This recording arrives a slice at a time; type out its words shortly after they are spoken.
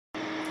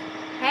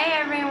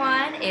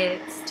everyone,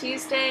 it's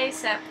Tuesday,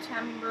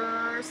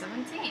 September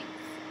 17th,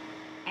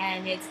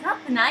 and it's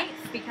not the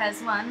 9th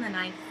because 1, the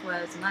 9th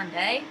was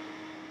Monday,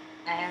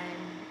 and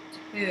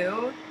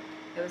 2,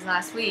 it was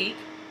last week,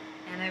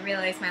 and I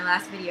realized my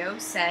last video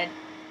said,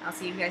 I'll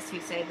see you guys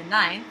Tuesday the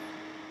 9th.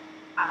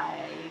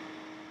 I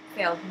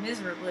failed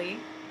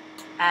miserably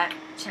at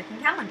checking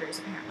calendars,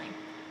 apparently.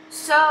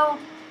 So,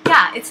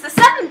 yeah, it's the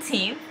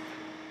 17th,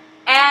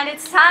 and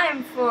it's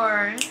time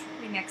for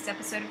the next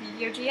episode of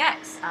Yugioh.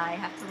 I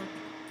have to go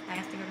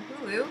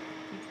to Hulu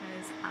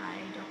because I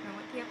don't know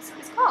what the episode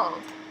is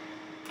called.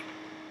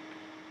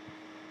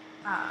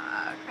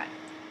 Crap.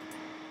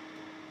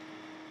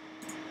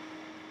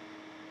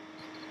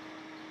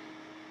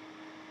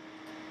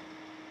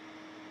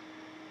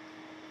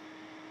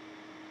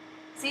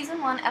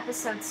 Season 1,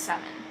 Episode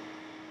 7.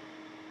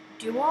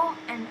 Duel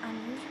and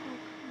Unusual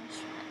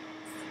Punishments.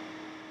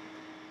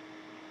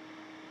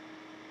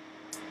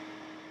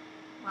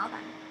 Well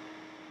then.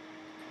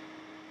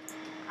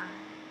 I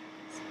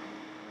guess we'll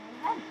go right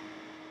ahead.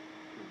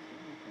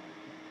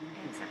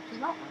 Except we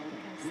won't,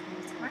 because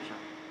there's a commercial.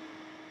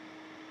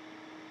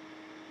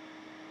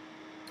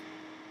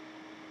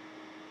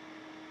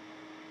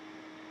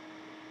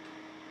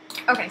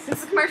 Okay,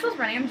 since the commercial's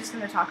running, I'm just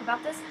going to talk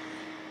about this.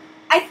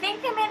 I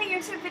think I made a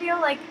YouTube video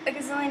like a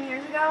gazillion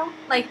years ago,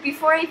 like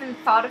before I even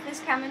thought of this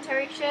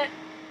commentary shit,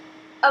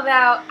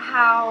 about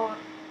how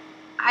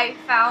I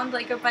found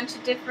like a bunch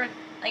of different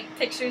like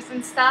pictures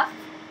and stuff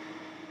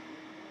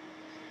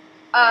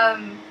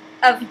of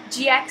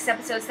GX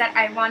episodes that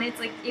I wanted,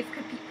 like if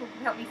people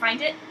could help me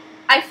find it.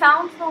 I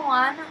found the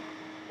one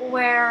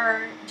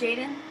where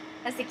Jaden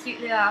has the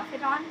cute little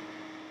outfit on.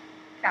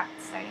 Crap,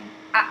 it's starting.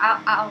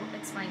 I'll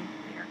explain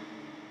later.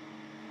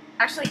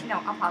 Actually,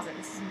 no, I'll pause it.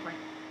 This is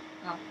important.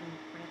 Oh,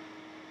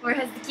 where it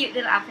has the cute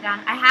little outfit on.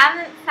 I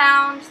haven't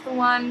found the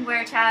one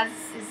where Chaz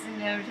is in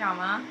no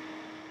drama.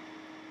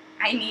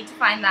 I need to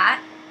find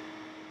that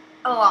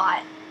a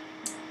lot.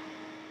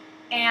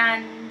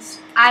 And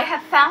I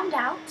have found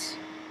out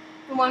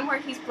the one where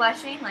he's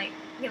blushing, like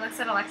he looks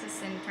at Alexis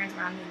and turns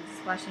around and he's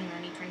blushing and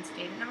then he turns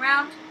Jaden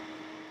around.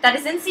 That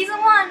is in season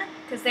 1,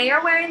 because they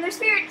are wearing their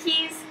spirit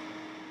keys.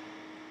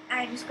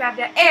 I just grabbed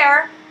that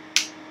air.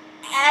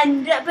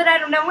 And, but I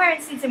don't know where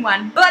in season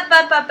 1. But,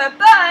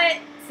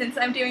 since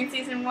I'm doing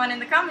season 1 in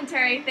the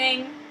commentary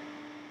thing,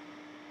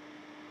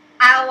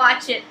 I'll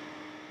watch it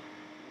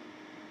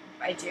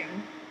by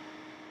June.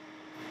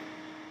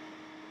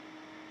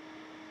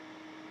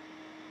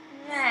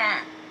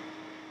 Nah.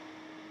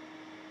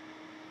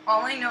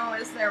 All I know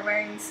is they're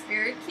wearing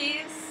spirit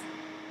keys,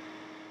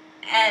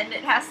 and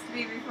it has to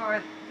be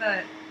before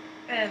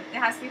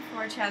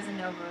Chaz and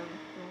Nova,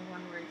 the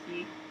one where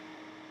he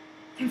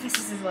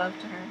confesses his love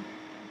to her.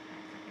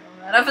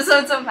 I love that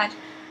episode so much.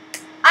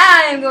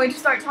 I am going to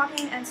start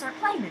talking and start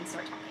playing and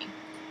start talking.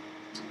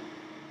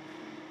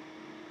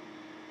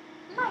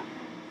 Nice.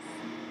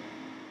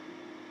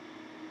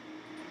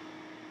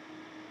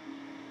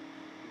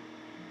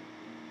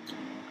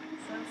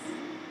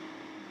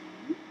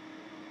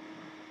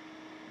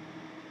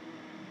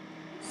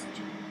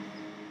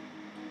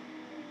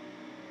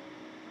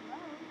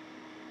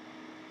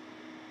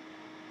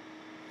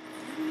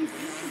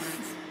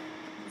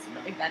 It's a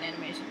really bad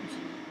animation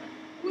machine.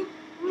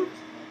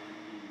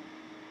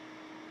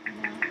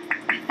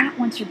 I thought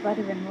once your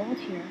brother enrolled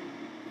here,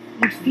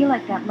 you'd feel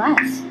like that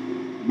less,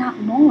 not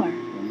more.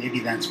 Well, maybe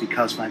that's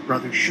because my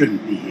brother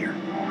shouldn't be here.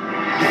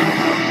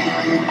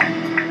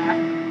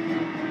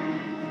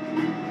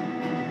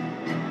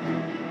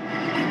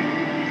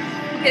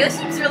 Okay, this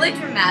seems really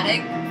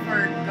dramatic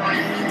for going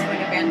into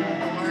an abandoned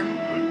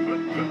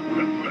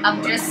dorm.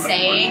 I'm just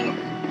saying.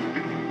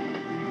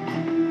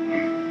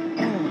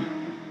 Oh,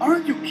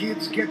 aren't you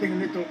kids getting a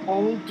little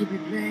old to be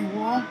playing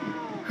war?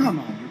 Come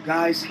on, you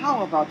guys,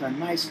 how about a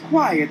nice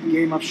quiet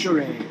game of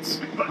charades?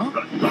 Huh?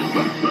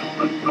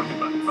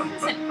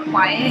 This isn't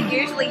quiet, you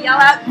usually yell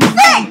out,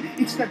 "Sing!"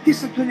 It's the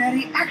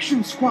Disciplinary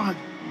Action Squad.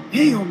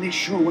 They only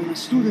show when a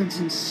student's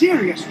in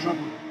serious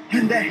trouble,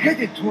 and they're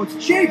headed towards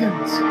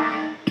Jaden's.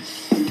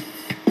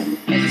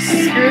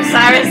 Screw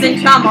Syrus and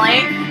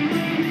Jaden.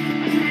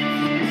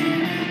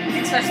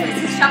 Especially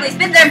since Chumley's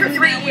been there for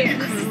 3 years.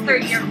 This is his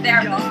 3rd year of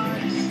therapy.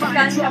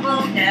 Got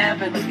trouble,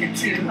 never looking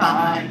too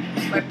hard.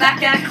 We're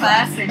back at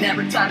class, they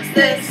never taught us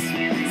this.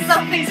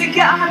 Some things you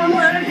gotta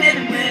learn to hit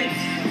and win.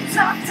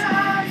 Tough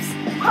times,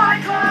 high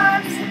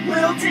climbs,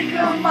 we'll take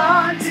them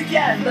on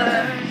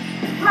together.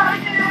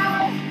 Right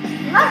now,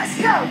 let's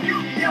go!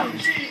 Yugioh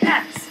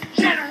GX,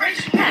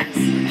 Generation X.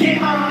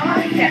 Game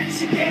on,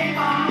 get your game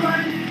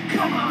on.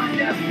 Come on,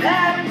 you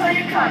better play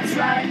your cards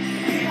right.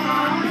 Game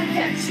on,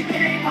 get your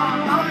game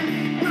on.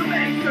 We'll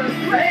make a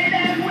great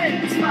and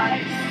win this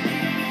fight.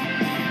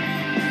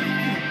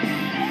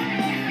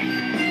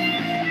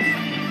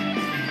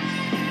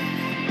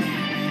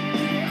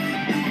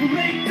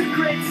 Make the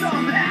grade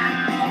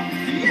somehow.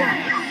 Yeah!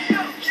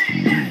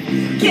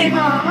 Game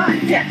on,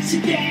 get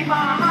your game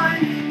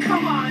on.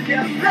 Come on, you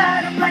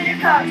better play your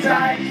cards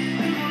right.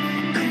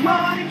 Come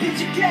on and get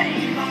your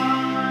game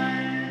on.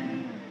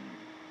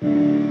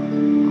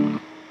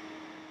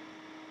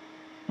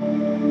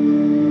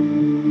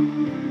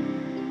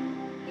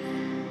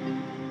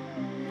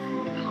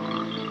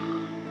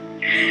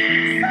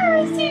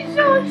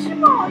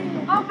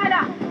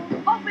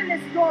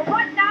 door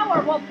right now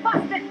or we'll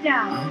bust it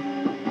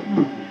down.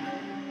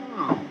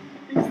 Oh,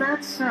 is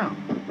that so?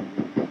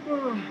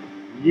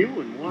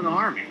 You and one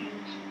army.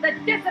 The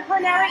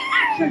Disciplinary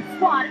Action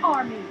Squad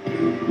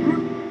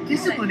Army.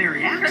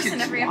 Disciplinary One Action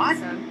person every Squad?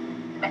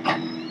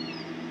 episode.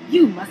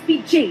 You must be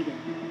Jaden,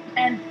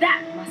 and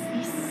that must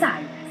be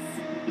Syrus.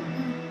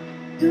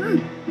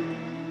 Dude.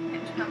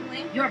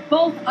 Chumley? You're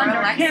both under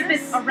Alexis?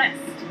 campus arrest.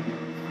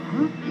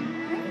 Huh?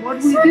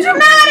 What'd we So do?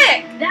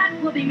 dramatic! That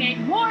will be made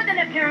more than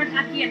apparent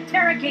at the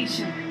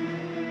interrogation.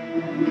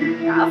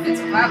 Your outfits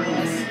are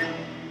fabulous.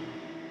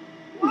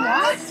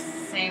 What?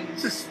 Same.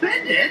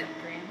 Suspended?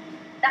 Green.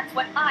 That's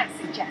what I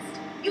suggest.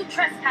 You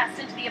trespassed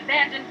into the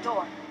abandoned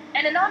dorm.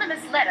 An anonymous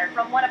letter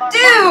from one of our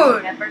Dude!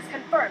 faculty members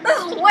confirms This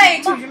that is you way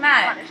must too be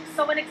dramatic. punished,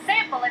 so an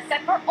example is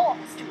set for all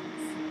the students.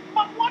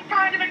 But what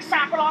kind of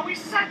example are we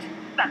setting?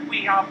 That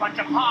we are a bunch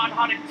of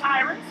hard-hearted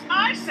tyrants?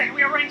 I say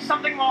we arrange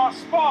something more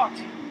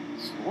sporty.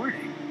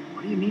 Sporting?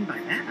 What do you mean by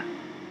that?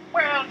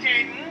 Well,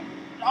 Jaden,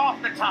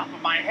 off the top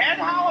of my head,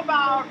 how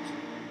about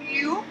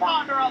you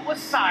partner up with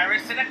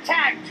Syrus in a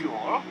tag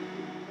duel?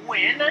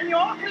 Win and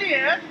you're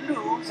cleared,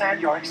 lose and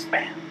you're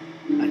expelled.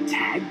 A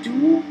tag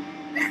duel?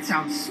 That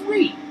sounds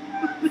sweet.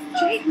 But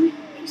Jaden,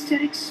 he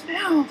said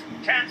expelled.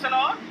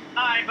 Chancellor,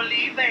 I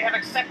believe they have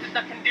accepted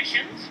the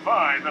conditions.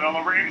 Fine, then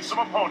I'll arrange some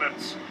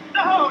opponents.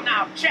 No,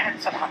 now,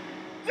 Chancellor,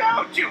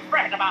 don't you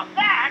fret about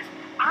that.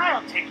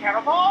 I'll take care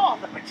of all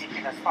the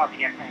particulars for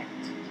the event.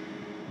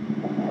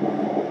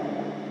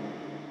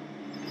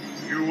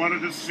 You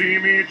wanted to see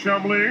me,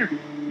 Chumley?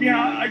 Yeah,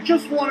 I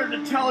just wanted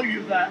to tell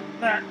you that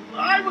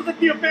I was at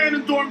the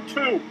abandoned dorm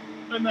too,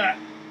 and that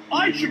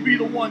I should be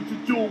the one to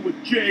duel with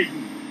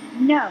Jaden.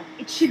 No,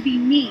 it should be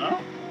me. Huh?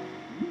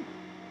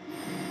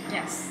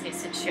 Yes,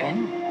 it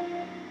should.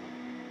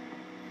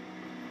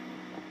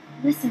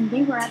 Listen,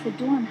 they were at the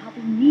dorm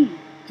helping me.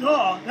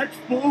 Duh, that's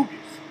bogus.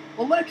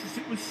 Alexis,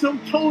 it was so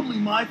totally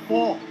my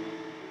fault.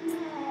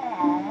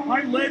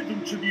 I led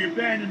them to the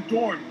abandoned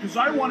dorm because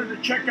I wanted to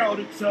check out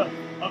its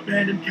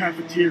abandoned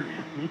cafeteria.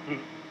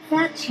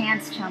 Fat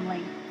chance,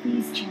 Chumley.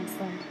 Please,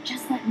 Chancellor,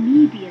 just let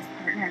me be his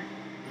partner.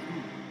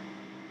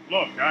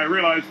 Look, I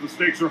realize the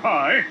stakes are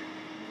high,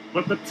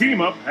 but the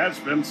team-up has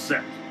been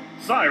set.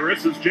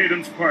 Syrus is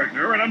Jaden's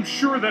partner, and I'm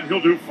sure that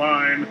he'll do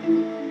fine.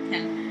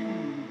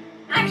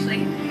 Actually,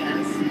 he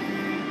does.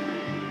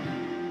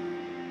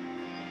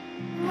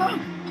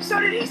 Oh, so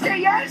did he say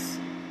yes?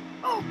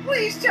 Oh,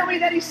 please tell me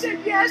that he said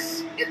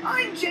yes. If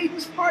I'm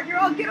Jaden's partner,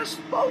 I'll get us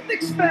both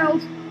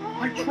expelled.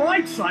 I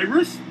tried,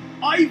 Cyrus.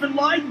 I even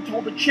lied and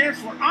told the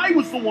Chancellor I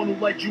was the one who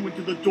led you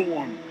into the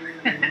dorm.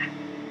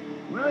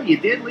 Well, you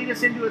did lead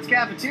us into its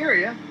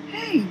cafeteria.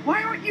 Hey,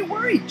 why aren't you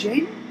worried,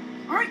 Jaden?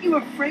 Aren't you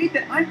afraid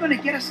that I'm going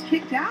to get us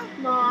kicked out?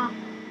 Nah,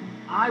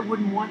 I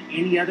wouldn't want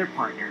any other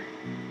partner.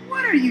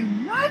 What, are you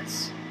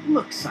nuts?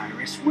 Look,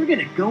 Cyrus, we're going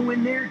to go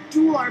in there,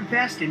 duel our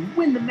best, and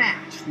win the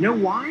match. Know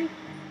why?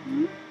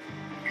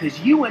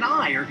 Because you and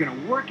I are going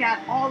to work out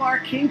all our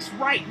kinks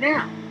right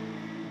now.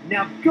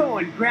 Now go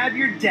and grab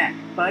your deck,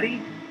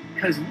 buddy,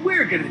 because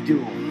we're going to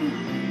duel.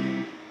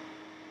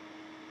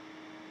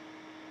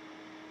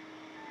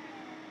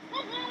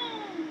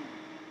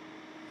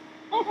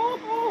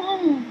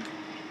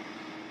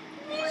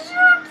 He's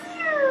so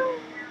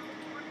cute.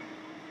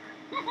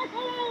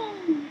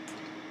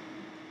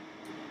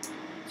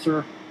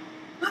 Sir,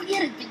 We'll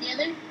get it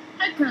together.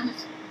 I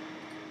promise.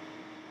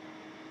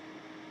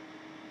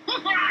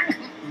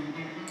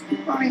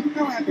 Ronnie,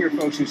 how happy are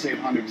folks who save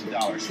hundreds of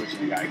dollars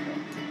switching to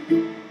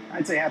Geico?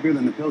 I'd say happier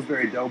than the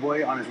Pillsbury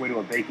Doughboy on his way to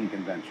a baking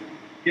convention.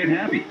 Get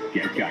happy.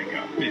 Get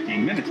Geico.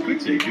 15 minutes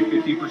could save you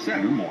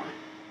 50% or more.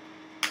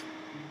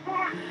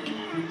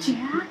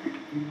 Jack,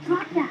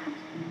 drop that.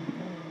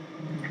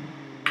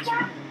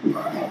 Jack!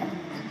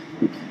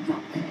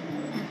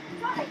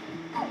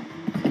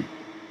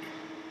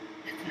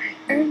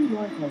 Earn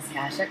your Kohl's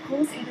cash at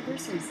Kohl's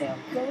anniversary sale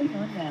going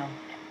on now.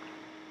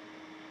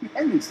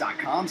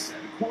 Edmunds.com said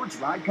Accord's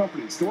ride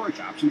company and storage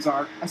options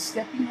are a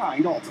step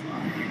behind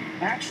Altamont.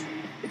 Actually,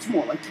 it's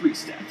more like 3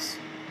 steps.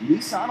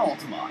 Nissan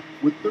Altamont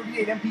with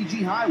 38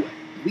 mpg highway,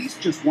 lease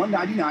just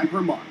 $199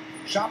 per month.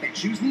 Shop at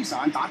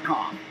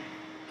choosenissan.com.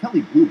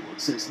 Kelly Blue Book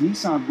says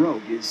Nissan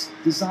Rogue is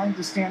designed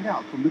to stand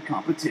out from the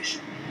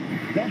competition.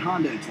 Then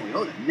Honda and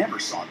Toyota never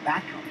saw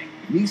that coming.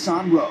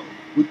 Nissan Rogue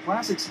with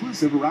class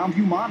exclusive around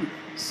view monitor.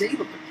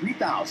 Save up to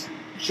 $3,000.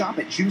 Shop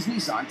at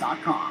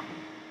choosenissan.com.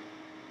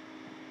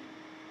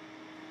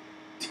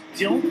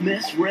 Don't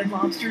miss Red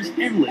Lobster's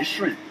endless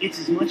shrimp. It's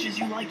as much as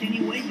you like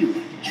any way you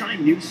like. Try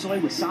new soy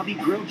wasabi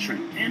grilled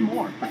shrimp and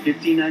more for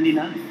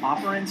 $15.99.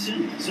 Offer ends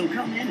soon, so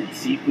come in and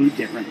see food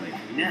differently.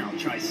 Now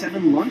try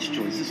 7 lunch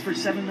choices for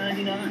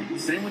 $7.99.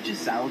 Sandwiches,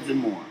 salads, and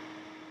more.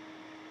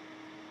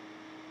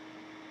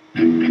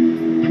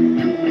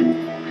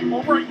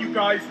 all right, you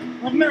guys,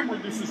 remember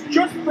this is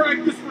just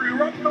practice for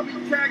your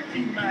upcoming tag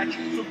team match,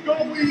 so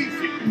go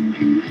easy.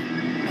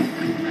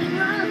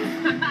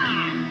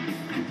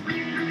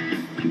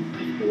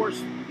 Of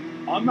course,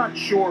 I'm not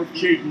sure if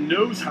Jaden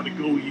knows how to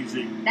go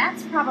easy.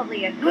 That's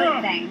probably a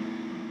good thing.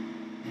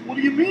 What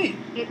do you mean?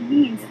 It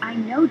means I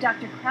know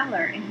Dr.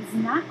 Kreller, and he's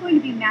not going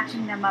to be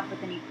matching them up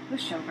with any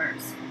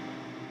pushovers.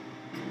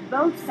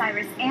 Both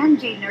Cyrus and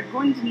Jaden are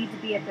going to need to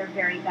be at their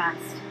very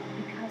best,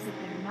 because if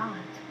they're not,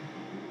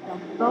 they'll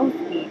both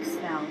be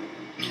expelled.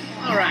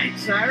 All right,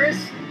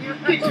 Cyrus,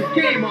 get your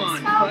game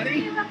on,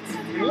 buddy.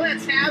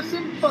 Let's have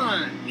some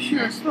fun.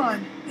 Sure,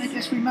 fun. I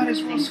guess we might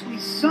as well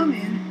squeeze some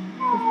in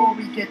before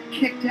we get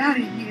kicked out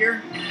of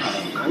here.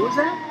 What was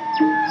that?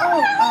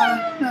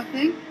 Oh,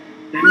 nothing.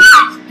 Then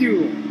let's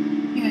duel.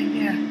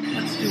 Yeah,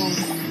 let's duel.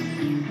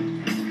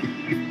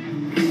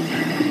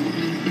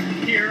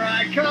 Here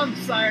I come,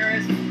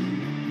 Cyrus.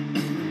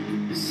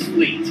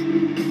 Sweet.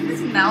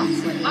 His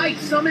mouth's like... I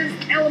summon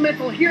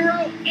Elemental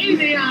Hero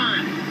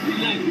Avion.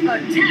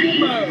 Attack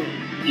mode.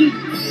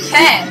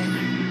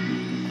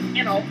 10.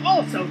 And I'll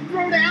also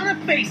throw down a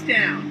face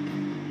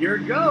down. Your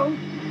go.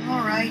 All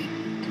right,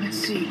 let's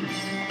see.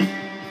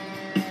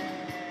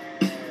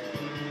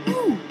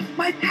 Ooh,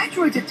 my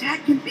Patroid's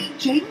attack can beat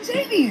Jaden's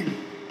Avian.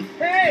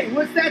 Hey,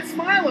 what's that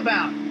smile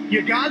about?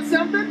 You got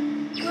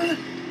something?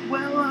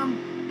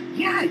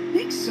 Yeah, I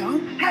think so.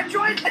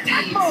 Patroid,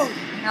 attack mode!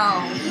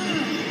 No.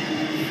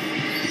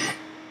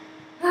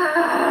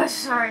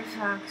 Sorry,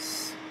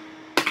 folks.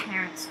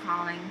 Parents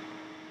calling.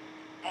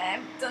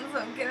 I've done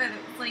so good. It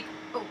was like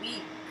a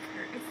week.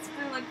 It's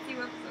been like 2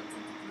 episodes.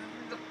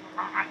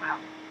 I'm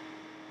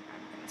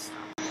gonna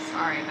stop.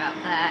 Sorry about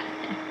that.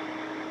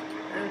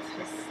 It was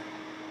just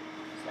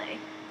play.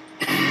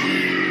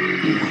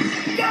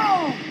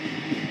 Go!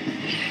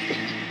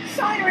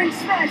 Siren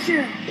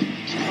Smasher!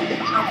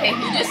 Okay,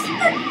 he just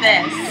did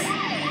this.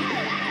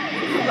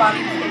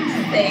 Ronnie Kid's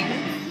thing.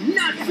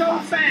 Not so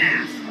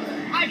fast!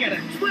 I got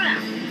a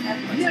trap!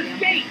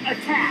 Negate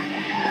attack!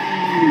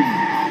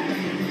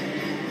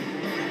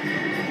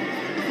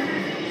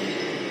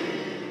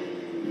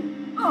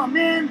 Oh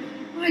man,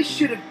 I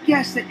should have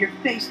guessed that your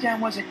face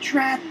down was a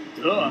trap.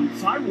 Duh,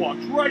 I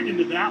walked right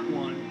into that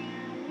one.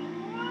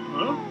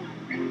 Huh?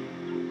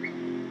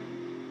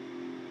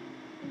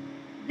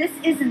 This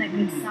isn't a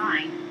good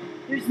sign.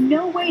 There's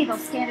no way they'll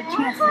stand a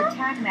chance in the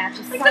tag match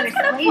if Like, Cyrus that's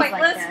kind of plays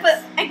pointless, like this.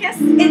 but I guess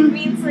it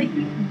means like...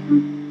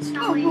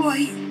 Oh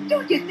boy,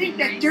 don't you think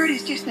that dirt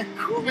is just the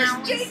coolest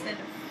Jaden?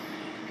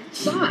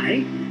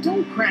 Cy,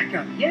 don't crack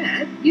up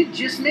yet. You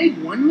just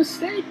made one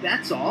mistake,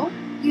 that's all.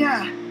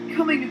 Yeah,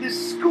 coming to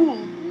this school.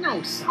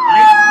 No,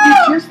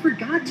 Cy. You just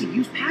forgot to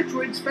use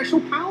Patroid's special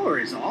power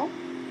is all.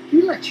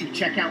 He lets you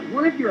check out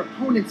one of your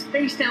opponent's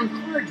face-down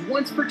cards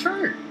once per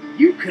turn.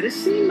 You could have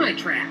seen my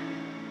trap.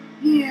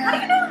 Yeah. How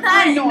do you know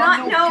that I know and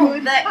I'm not no know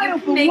good. that I you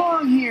don't can make...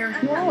 belong here.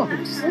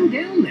 Whoa, slow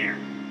down there.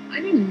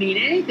 I didn't mean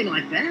anything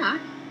like that.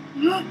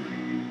 Huh?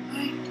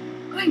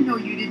 I know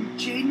you didn't,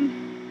 Jaden.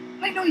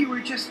 I know you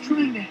were just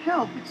trying to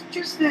help. It's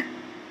just that...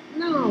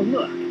 No,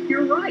 look,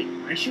 you're right.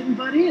 I shouldn't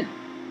butt in.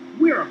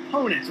 We're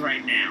opponents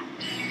right now.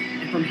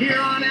 And from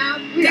here on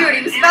out, we Dude,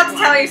 he was about to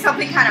tell you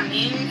something kind of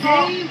mean.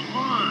 Game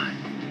on.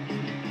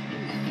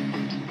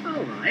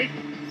 Alright,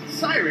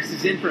 Cyrus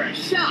is in for a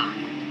shock.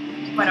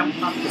 But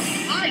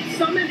I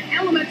summon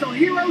Elemental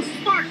Hero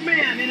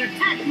Sparkman in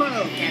attack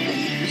mode.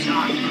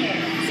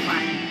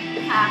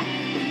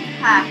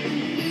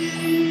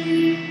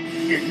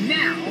 And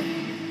now,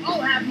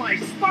 I'll have my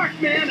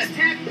Sparkman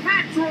attack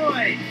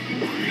Patroid.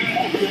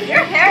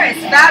 Your hair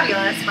is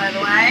fabulous, by the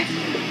way.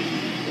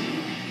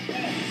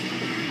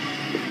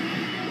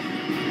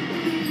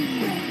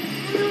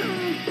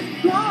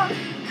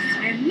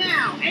 And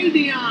now,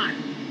 Avion,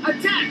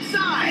 attack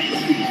side.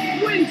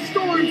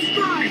 Windstorm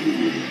strike.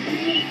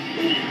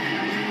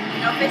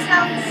 No face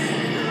downs.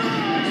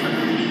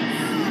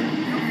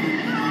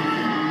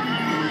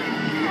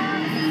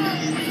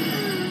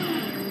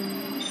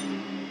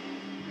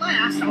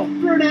 Last, I'll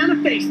throw down a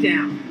face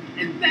down.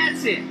 And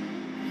that's it.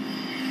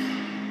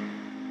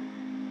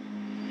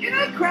 Can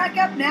I crack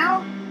up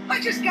now? I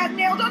just got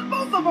nailed on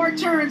both of our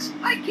turns.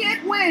 I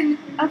can't win.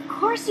 Of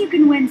course you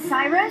can win,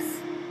 Cyrus.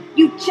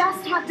 You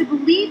just have to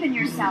believe in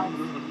yourself.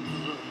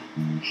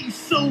 She's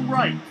so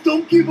right.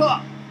 Don't give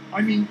up.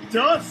 I mean,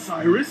 duh,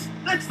 Cyrus.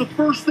 That's the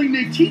first thing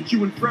they teach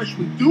you in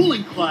freshman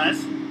dueling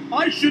class.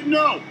 I should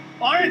know.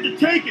 I had to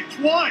take it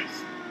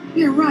twice.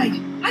 You're right.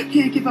 I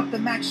can't give up the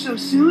match so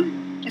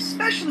soon.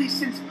 Especially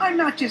since I'm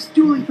not just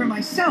dueling for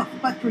myself,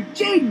 but for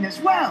Jaden as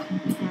well.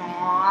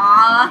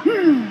 Aww.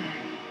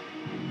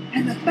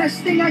 And the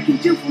best thing I can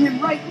do for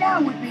him right now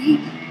would be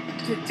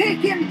to take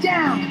him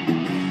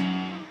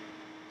down.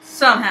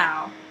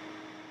 Somehow.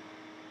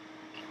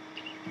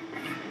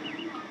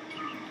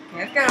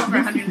 Okay, I've got over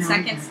 100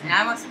 seconds and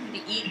I want something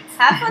to eat.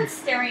 Have fun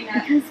staring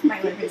at Because my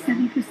with living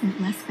room.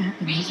 57% less fat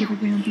than regular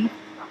ground beef,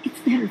 it's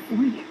better for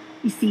you.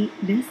 You see,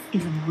 this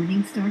is a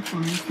Morningstar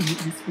Farms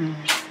meatless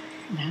griller.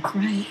 That's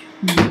right,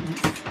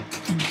 meatless.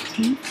 And it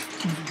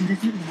tastes as good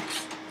as it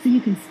looks. So you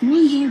can still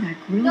enjoy that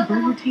grilled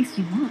burger taste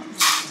you love.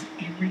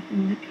 And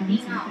everything that comes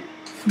with it.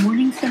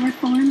 Morningstar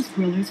Farms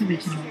Griller's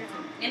Original.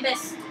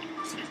 Nimbus.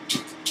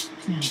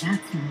 Now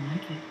that's more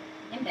like it.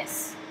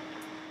 Nimbus.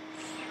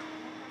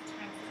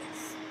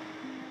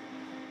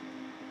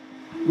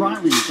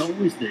 Riley is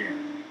always there,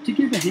 to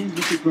give a hand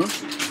with the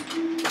groceries.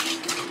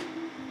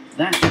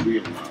 That's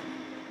real love.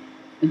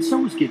 And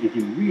so is giving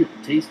him real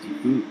tasty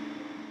food.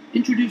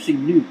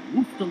 Introducing new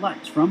Woof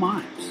Delights from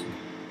Ives.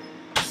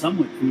 Some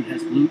wet food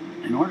has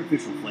gluten and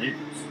artificial flavors.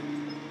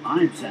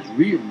 Ives has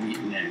real meat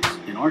and eggs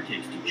in our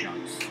tasty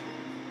chunks.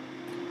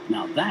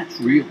 Now that's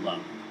real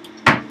love.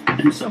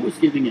 And so is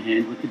giving a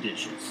hand with the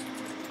dishes.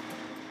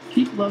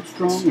 Keep love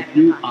strong with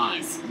new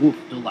Ives Woof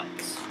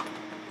Delights.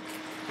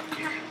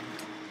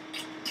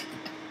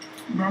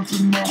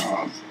 Nothing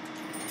more.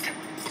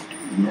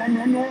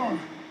 No.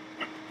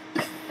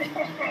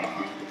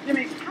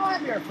 Jimmy, how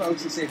happy are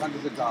folks to save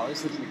hundreds of dollars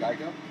switching to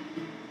Geico?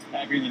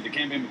 Happier than the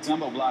Kembe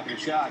Mutombo block of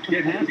shot.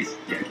 Get happy.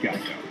 Get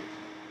Geico.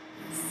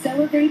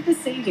 Celebrate the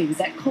savings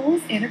at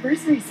Kohl's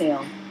Anniversary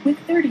Sale with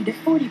 30 to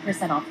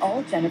 40% off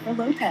all Jennifer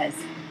Lopez.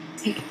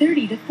 Take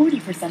 30 to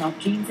 40% off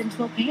jeans and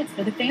twill pants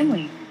for the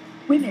family.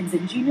 Women's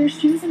and junior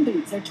shoes and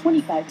boots are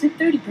 25 to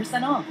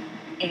 30% off.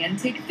 And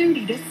take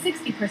 30 to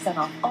 60%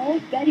 off all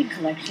bedding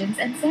collections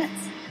and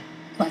sets.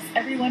 Plus,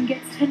 everyone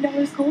gets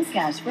 $10 Kohl's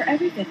cash for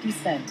every $50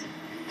 spent.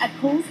 At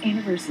Kohl's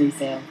Anniversary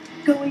Sale,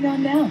 going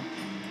on now.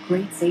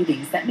 Great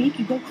savings that make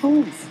you go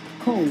Kohl's.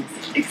 Kohl's,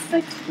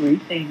 expect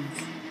great things.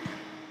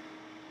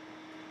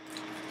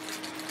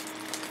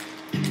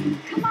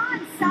 Come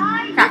on,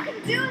 Cy, you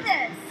can do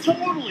this!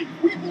 Totally!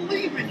 We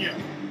believe in you!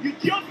 You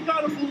just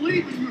gotta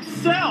believe in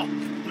yourself!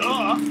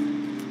 Duh!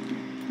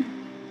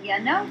 You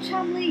know,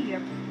 Chumley,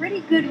 you're pretty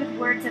good with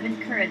words of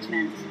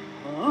encouragement.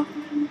 Huh?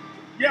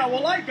 Yeah,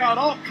 well, I got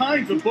all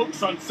kinds of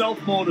books on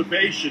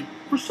self-motivation.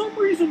 For some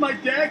reason, my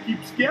dad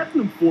keeps getting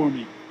them for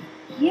me.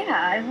 Yeah,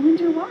 I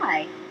wonder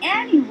why.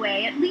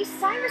 Anyway, at least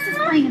Syrus is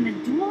playing in the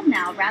duel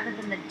now rather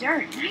than the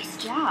dirt. Nice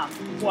job.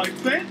 Why,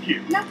 thank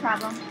you. No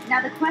problem.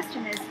 Now the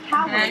question is,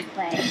 how will he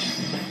play?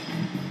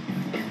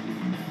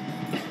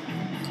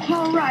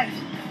 All right.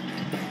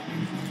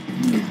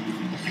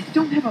 I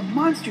don't have a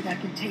monster that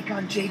can take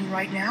on Jaden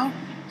right now,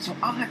 so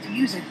I'll have to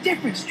use a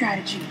different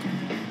strategy.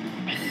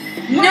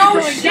 No I'm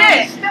going shit!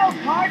 down the spell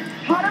card,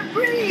 How to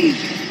Breathe!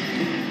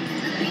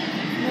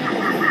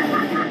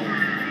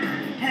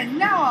 And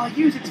now I'll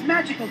use its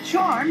magical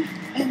charm,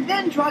 and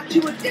then draw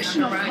 2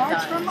 additional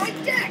cards from my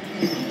deck.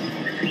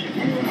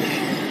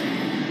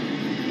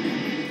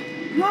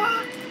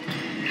 Huh?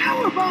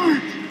 Power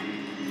Bond!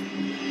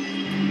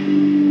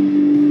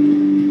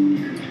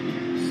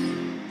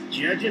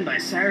 Judging by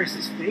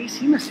Cyrus's face,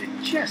 he must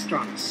have just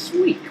drawn a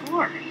sweet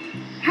card.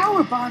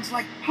 Power Bond's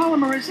like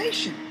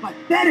polymerization, but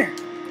better.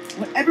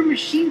 Whatever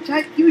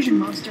machine-type fusion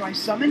monster I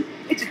summon,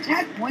 its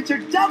attack points are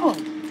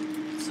doubled.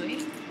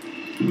 Sweet.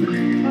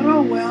 But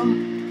oh well.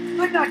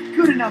 I'm not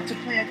good enough to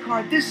play a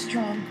card this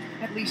strong,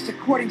 at least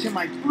according to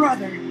my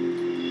brother. I'll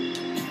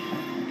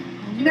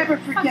never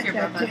forget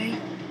that day.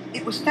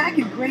 It was back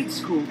in grade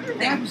school,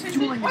 and I was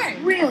dueling this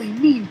really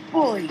mean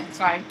bully.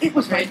 Sorry. It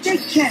was my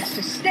big chance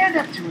to stand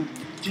up to him,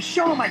 to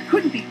show him I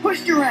couldn't be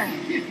pushed around.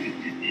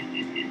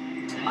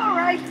 All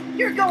right,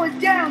 you're going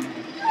down.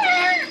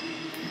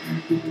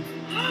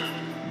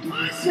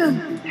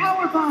 Awesome!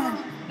 Power Bond!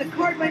 The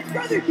card my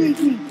brother gave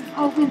me!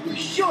 I'll win for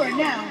sure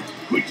now!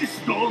 Quit just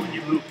stalling,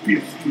 you little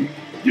pipsqueak.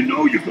 You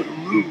know you're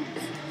gonna lose.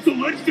 So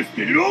let's just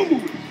get it over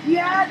with.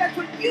 Yeah, that's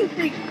what you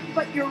think,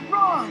 but you're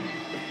wrong!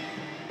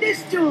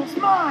 This duel's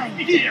mine!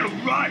 Yeah,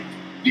 right.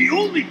 The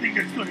only thing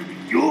that's gonna be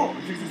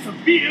yours is a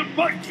severe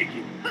butt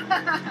kicking.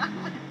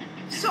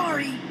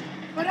 Sorry,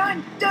 but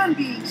I'm done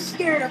being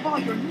scared of all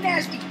your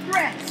nasty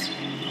threats!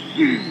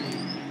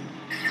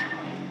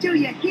 Do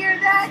you hear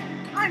that?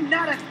 I'm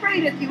not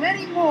afraid of you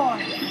anymore!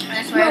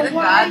 I swear to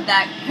God,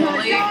 that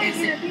bully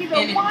is in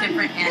a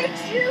different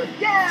anime. You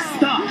down.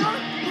 Stop!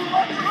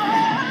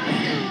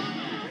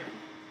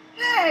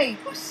 Hey,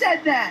 who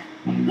said that?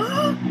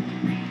 Huh?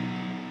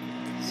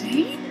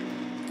 Zane?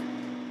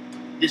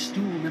 This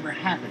duel never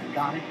happened,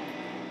 got it?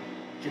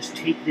 Just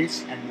take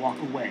this and walk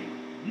away.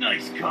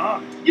 Nice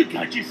card. You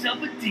got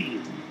yourself a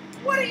deal.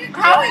 What are you doing,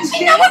 How does he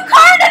Zane? know what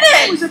card it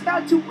is? I was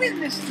about to win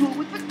this duel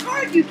with the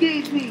card you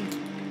gave me!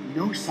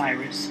 No,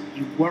 Cyrus,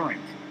 you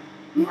weren't.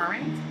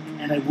 Weren't?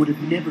 And I would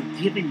have never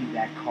given you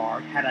that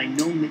card had I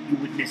known that you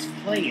would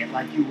misplay it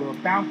like you were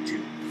about to.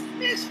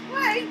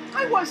 Misplay?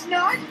 I was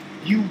not!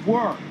 You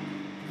were.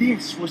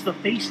 This was the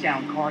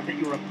face-down card that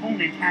your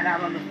opponent had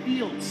out on the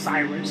field,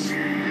 Cyrus.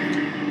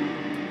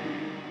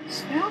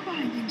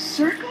 Spellbinding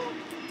Circle?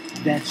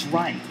 That's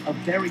right, a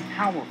very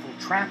powerful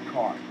trap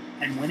card.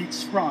 And when it's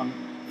sprung,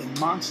 the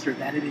monster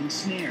that it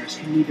ensnares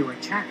can neither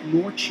attack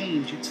nor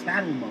change its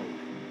battle mode.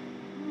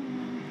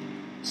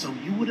 So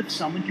you would have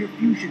summoned your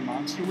fusion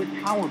monster with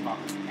Power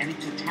Bond, and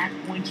its attack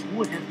points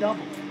would have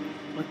doubled.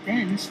 But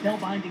then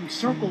Spellbinding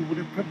Circle would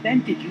have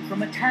prevented you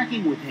from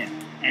attacking with him,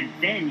 and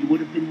then you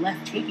would have been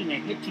left taking a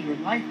hit to your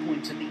life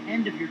points at the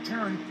end of your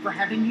turn for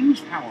having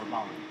used Power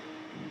Bond.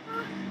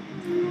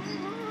 You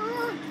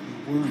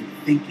weren't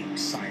thinking,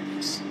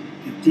 Cyrus.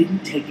 You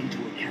didn't take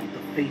into account the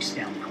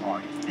face-down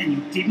card, and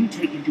you didn't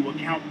take into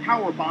account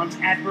Power Bond's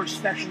adverse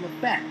special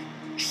effect.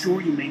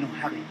 Sure, you may know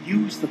how to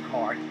use the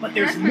card, but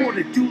there's more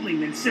to dueling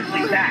than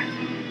simply that.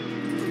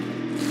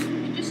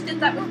 You just did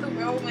that was the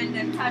whirlwind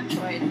and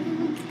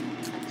Patroid.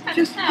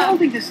 Just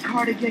holding this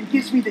card again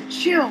gives me the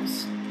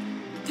chills.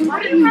 Why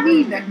What do do you you have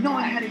mean it? that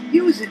knowing how to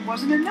use it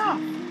wasn't enough?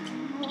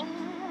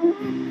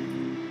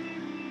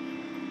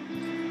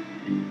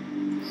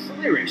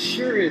 Cyrus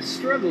sure is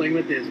struggling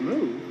with his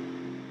move.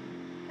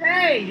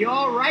 Hey, you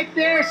all right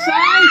there,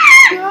 Cy?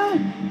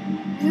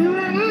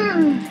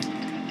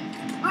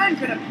 I'm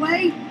gonna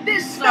play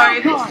this Sorry,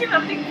 spell these card. two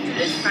have the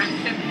cutest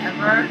friendship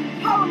ever.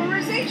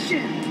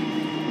 Polymerization.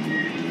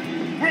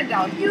 And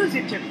I'll use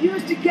it to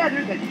fuse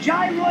together the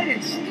gyroid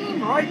and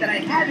steamoid that I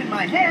have in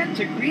my hand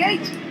to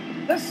create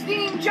the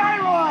steam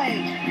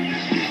gyroid.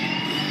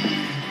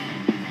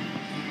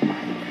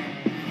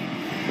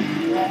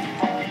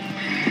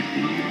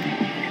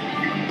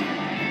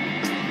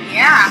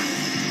 Yeah.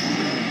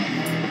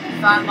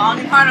 Thought long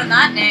and hard on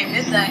that name,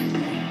 did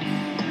they?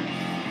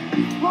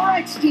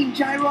 Alright, steam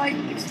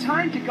gyroid, it's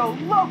time to go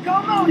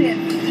locomotive.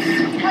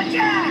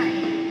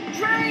 Attack!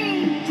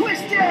 Train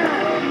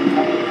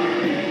twister!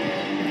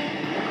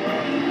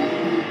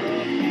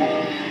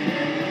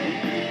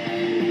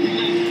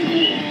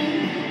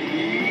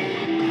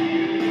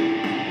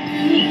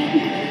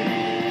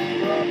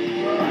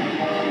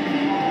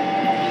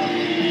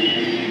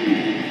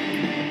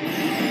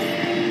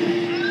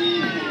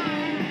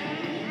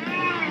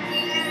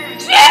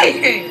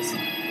 Jeez!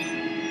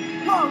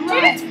 All Dude,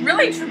 right. it's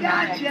really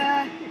dramatic.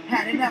 Gotcha.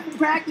 Had enough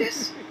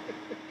practice?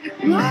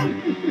 Huh?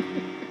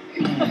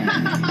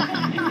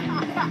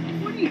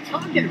 What are you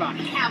talking about?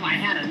 Have I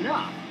had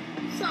enough?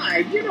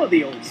 Sire, you know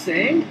the old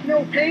saying,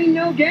 no pain,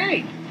 no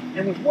gain.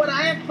 And with what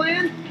I have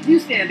planned, you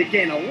stand to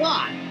gain a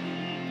lot.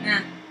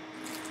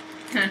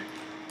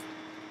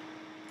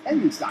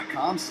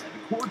 Endings.com said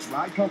Accord's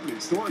ride company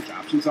and storage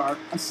options are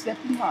a step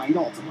behind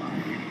Altima.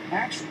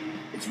 Actually,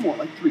 it's more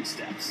like 3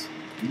 steps.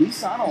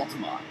 Nissan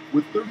Altima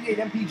with 38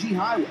 mpg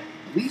highway,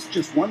 lease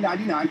just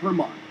 $199 per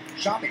month.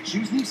 Shop at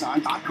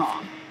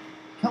choosenissan.com.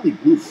 Kelly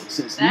Blue Book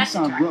says That's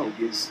Nissan attractive. Rogue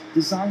is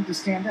designed to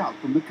stand out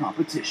from the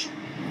competition.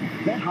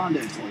 Bet Honda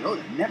and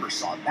Toyota never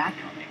saw that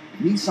coming.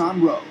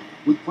 Nissan Rogue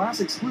with class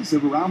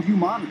exclusive around view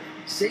monitor.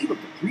 Save up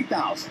to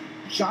 $3,000.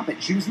 Shop at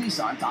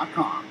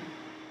choosenissan.com.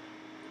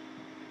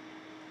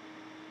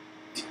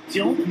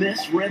 Don't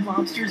miss Red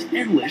Lobster's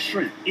endless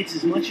shrimp. It's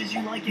as much as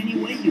you like any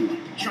way you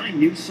like. Try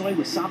new soy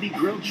wasabi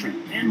grilled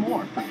shrimp and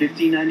more for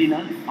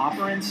 $15.99.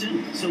 Offer ends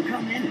soon, so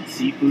come in and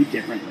see food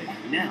differently.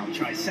 Now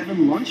try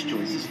 7 lunch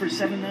choices for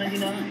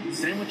 $7.99.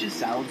 Sandwiches,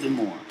 salads, and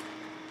more.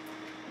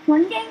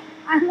 One day,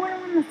 I want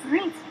to win the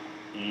science.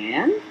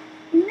 And?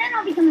 And then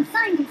I'll become a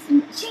scientist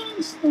and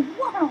change the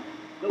world.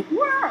 The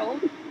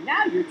world?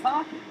 Now you're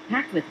talking.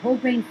 Packed with whole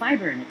grain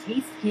fiber and a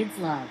taste kids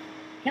love.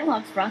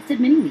 Kellogg's Frosted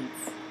Mini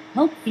Wheats.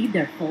 Help feed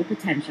their full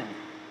potential.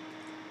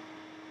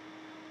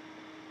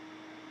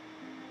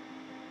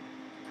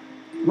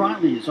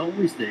 Riley is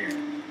always there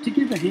to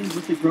give a hand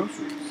with the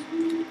groceries.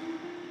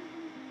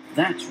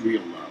 That's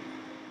real love.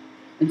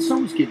 And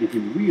so is giving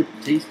him real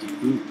tasty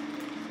food.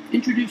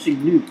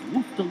 Introducing new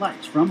Wolf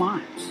Delights from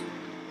Imes.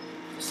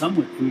 Some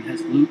wet food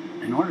has gluten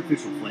and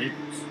artificial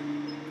flavors.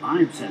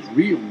 Imes has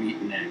real meat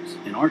and eggs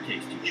in our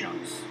tasty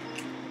chunks.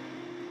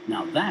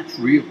 Now that's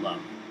real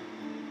love.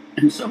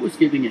 And so is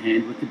giving a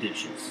hand with the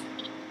dishes.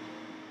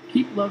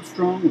 Keep love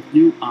strong with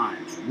new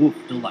Imes Wolf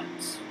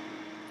Delights.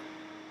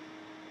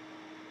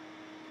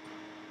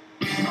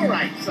 All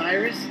right,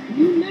 Cyrus,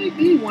 you may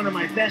be one of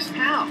my best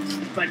pals,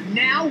 but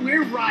now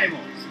we're rivals.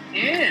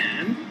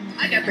 And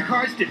I got the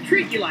cards to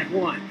treat you like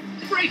one.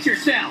 Brace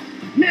yourself.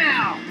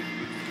 Now,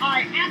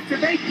 I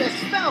activate the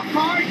spell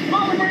card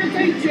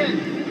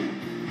Polymerization.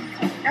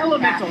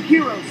 Elemental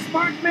Hero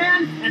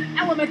Sparkman and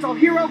Elemental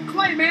Hero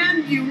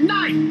Clayman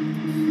unite.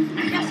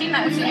 I'm guessing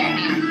that was in your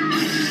hand.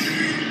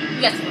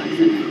 Yes, it was.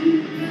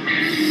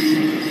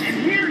 And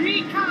here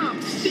he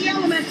comes, the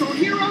Elemental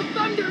Hero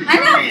Thunder I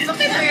know, Giant.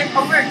 sometimes they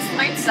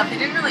over-explain stuff. They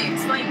didn't really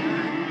explain that.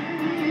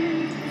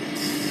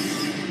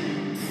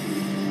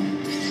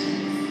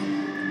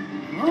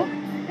 Oh,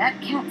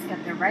 that cat's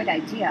got the right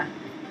idea.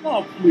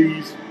 Oh,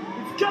 please.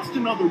 It's just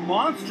another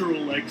monster,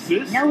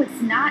 Alexis. No,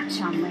 it's not,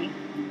 Chumley.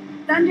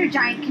 Thunder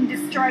Giant can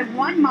destroy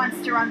one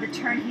monster on the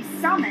turn he's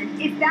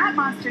summoned if that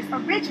monster's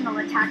original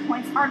attack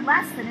points are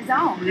less than his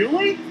own.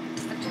 Really?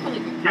 That's a really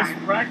good Guess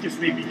card. practice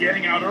may be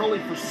getting out early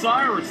for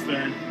Cyrus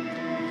then.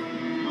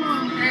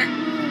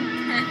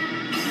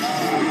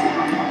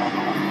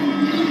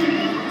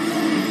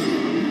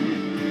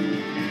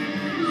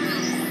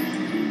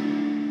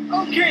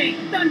 Okay,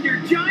 Thunder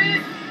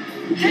Giant,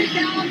 take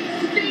out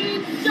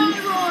Steam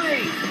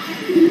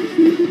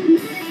Gyroid!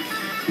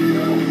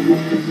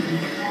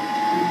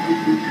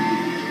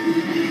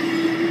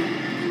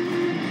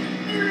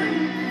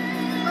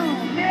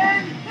 Oh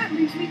man, that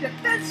leaves me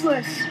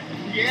defenseless.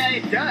 Yeah,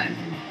 it does.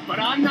 But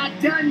I'm not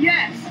done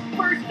yet.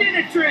 First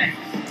Tricks!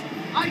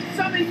 I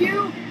summon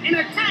you in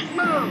attack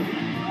mode!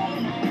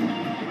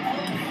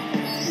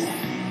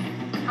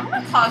 I'm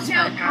gonna toss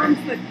Now that comes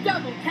card. the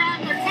double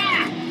tap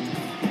attack!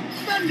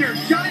 Thunder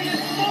Giant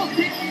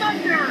Voltage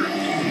Thunder!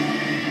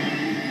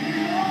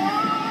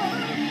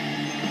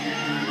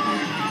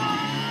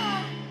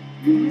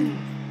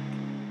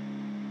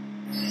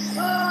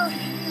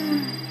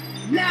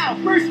 Now,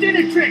 burst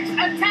into tricks,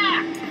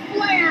 attack!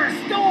 Flare,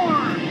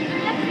 storm!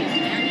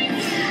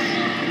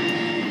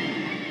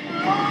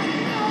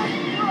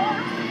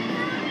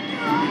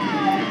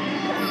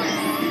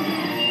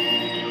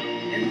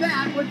 And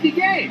that was the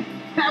game.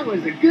 That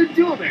was a good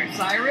duel there,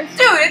 Cyrus.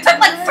 Dude, it took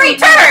like 3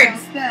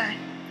 turns! That.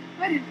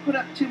 I didn't put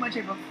up too much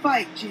of a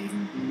fight,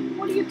 Jaden.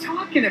 What are you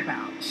talking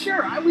about?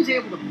 Sure, I was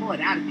able to pull it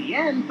out at the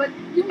end, but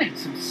you made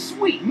some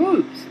sweet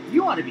moves.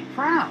 You ought to be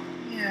proud.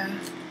 Yeah.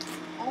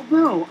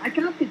 Although, I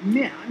gotta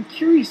admit, I'm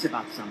curious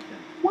about something.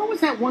 What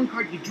was that one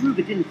card you drew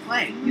but didn't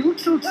play? You look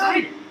so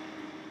excited.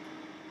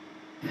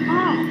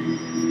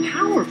 Oh,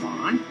 Power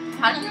Bond?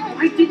 Why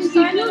didn't you use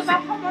it?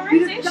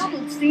 You'd have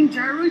doubled Steam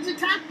Gyroid's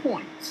attack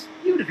points.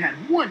 You'd have had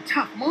one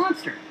tough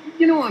monster.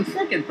 You know, on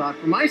second thought,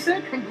 for my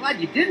sake, I'm glad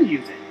you didn't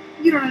use it.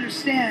 You don't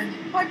understand.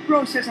 My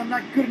bro says I'm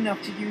not good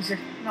enough to use it,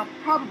 and I'll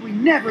probably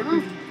never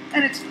be.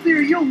 And it's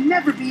clear you'll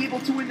never be able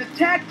to win the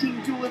tag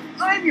team duel if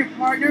I'm your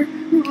partner.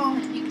 You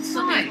can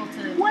still be able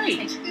to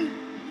take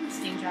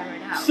Steam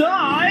Gyroid out.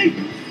 Sai!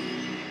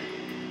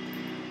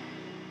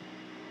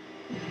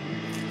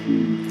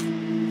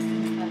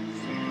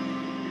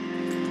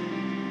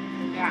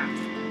 Yeah.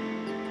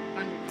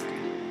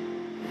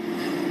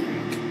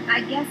 I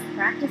guess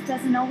practice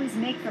doesn't always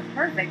make for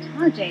perfect,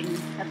 huh, Jaden?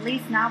 At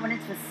least not when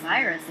it's with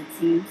Syrus, it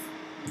seems.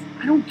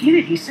 I don't get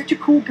it. He's such a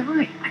cool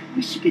guy. I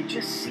wish he could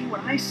just see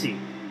what I see.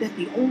 That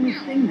the only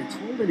thing that's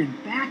holding him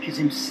back is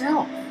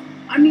himself.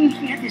 I mean,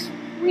 he had this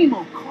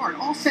primo card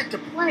all set to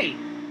play,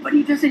 but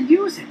he doesn't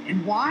use it.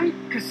 And why?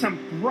 Because some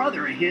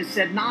brother of his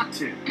said not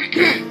to.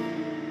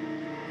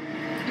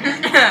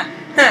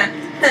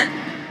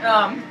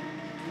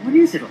 What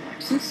is it,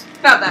 Alexis?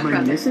 About that Am I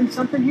brother. missing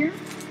something here?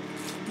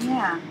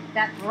 Yeah,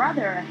 that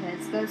brother of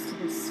his goes to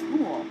this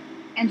school,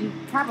 and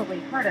you've probably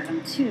heard of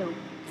him too.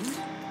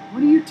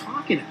 What are you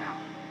talking about?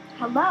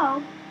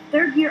 Hello?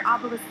 Third-year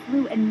Obelisk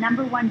Blue and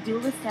 #1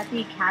 duelist at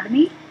the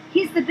Academy?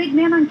 He's the big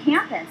man on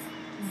campus,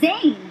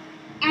 Zane!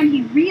 And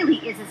he really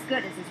is as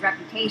good as his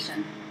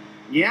reputation.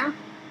 Yeah?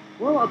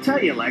 Well, I'll tell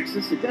you,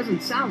 Alexis, it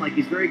doesn't sound like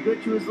he's very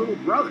good to his little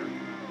brother.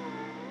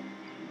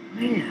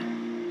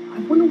 Man, I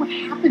wonder what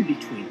happened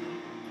between them.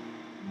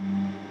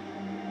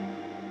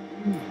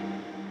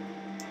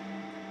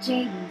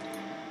 Jaden,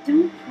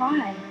 don't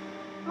cry.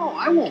 Oh,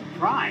 I won't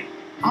cry.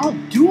 I'll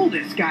duel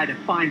this guy to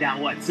find out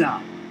what's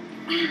up.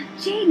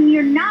 Jaden,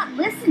 you're not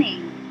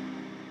listening.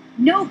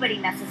 Nobody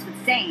messes with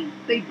Zane.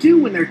 They do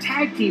when their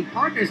tag team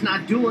partner's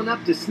not dueling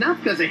up to snuff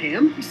because of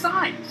him.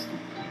 Besides,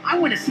 I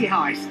want to see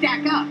how I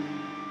stack up.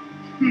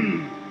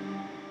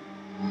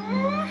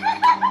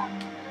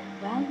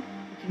 Well,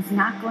 if he's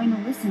not going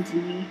to listen to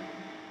me,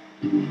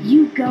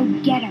 you go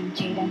get him,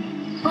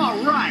 Jaden.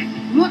 All right,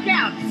 look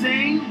out,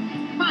 Zane.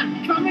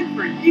 I'm coming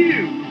for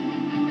you.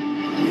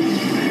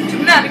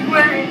 Dramatic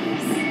words.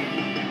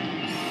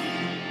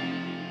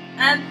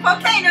 And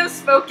volcano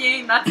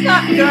smoking. That's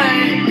not good.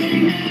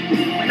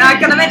 We're not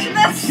gonna mention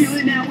this.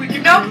 Chilling out with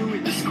your crew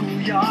in the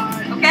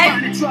schoolyard. Okay.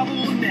 Finding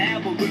trouble,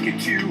 never working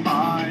too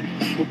hard.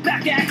 Well,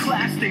 back at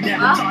class, they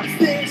never taught us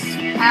this.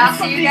 I'll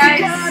see you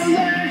guys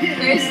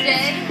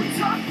Thursday,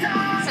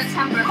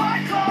 September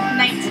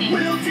 19th,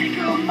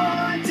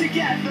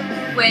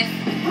 with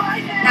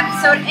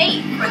episode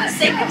 8 for the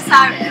sake of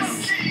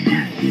Cyrus.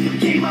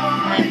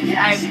 And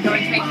I'm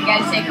going to make you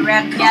guys take a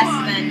random guess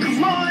and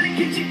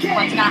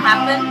what's gonna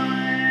happen.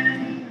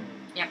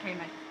 Yeah, pretty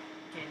much.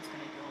 Jaden's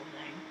gonna do the whole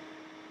thing.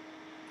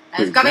 And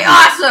it's gonna be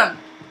awesome!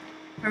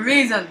 For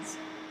reasons.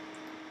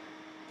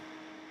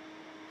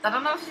 I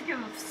don't know if to give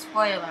a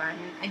spoiler. I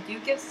mean, I do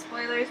give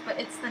spoilers, but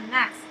it's the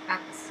next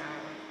episode.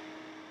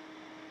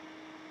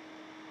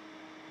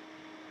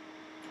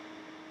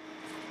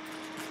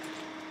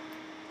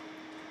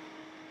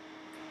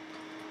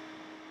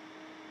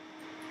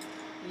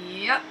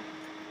 Yep.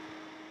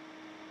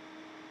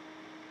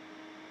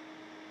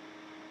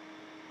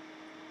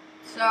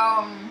 So,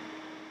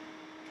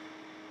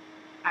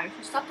 I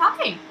should stop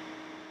talking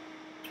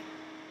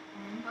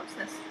and post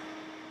this.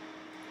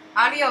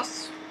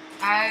 Adios.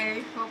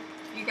 I hope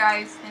you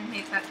guys didn't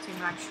hate that too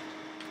much.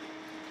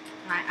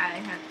 I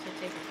had to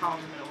take a call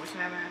in the middle, which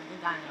I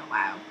haven't done in a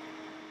while.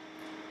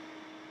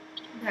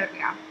 There we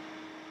go.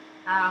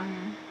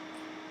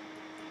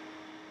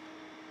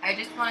 I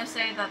just want to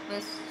say that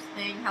this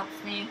thing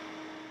helps me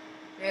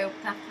through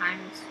tough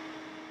times.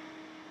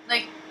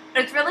 Like,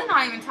 it's really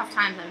not even tough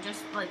times. I've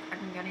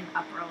been getting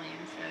up early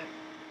and shit.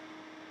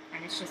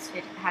 And it's just,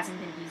 it hasn't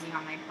been easy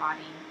on my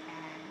body.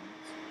 And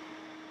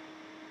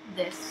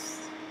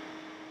this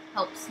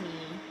helps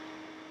me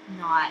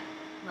not,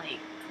 like,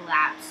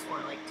 collapse or,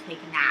 like, take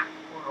a nap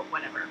or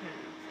whatever. Because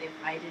if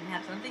I didn't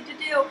have something to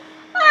do,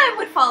 I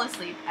would fall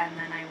asleep and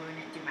then I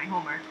wouldn't do my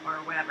homework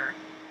or whatever.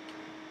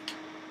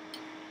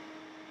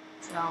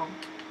 So,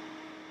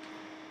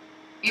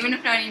 even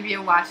if none of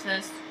you watch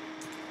this,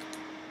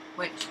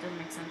 which doesn't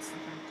make sense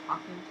since I'm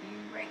talking to you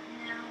right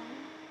now.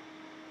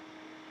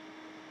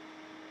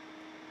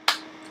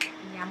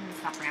 Yeah, I'm gonna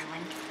stop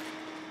rambling.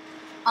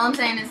 All I'm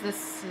saying is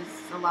this is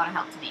a lot of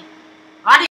help to me. Adios!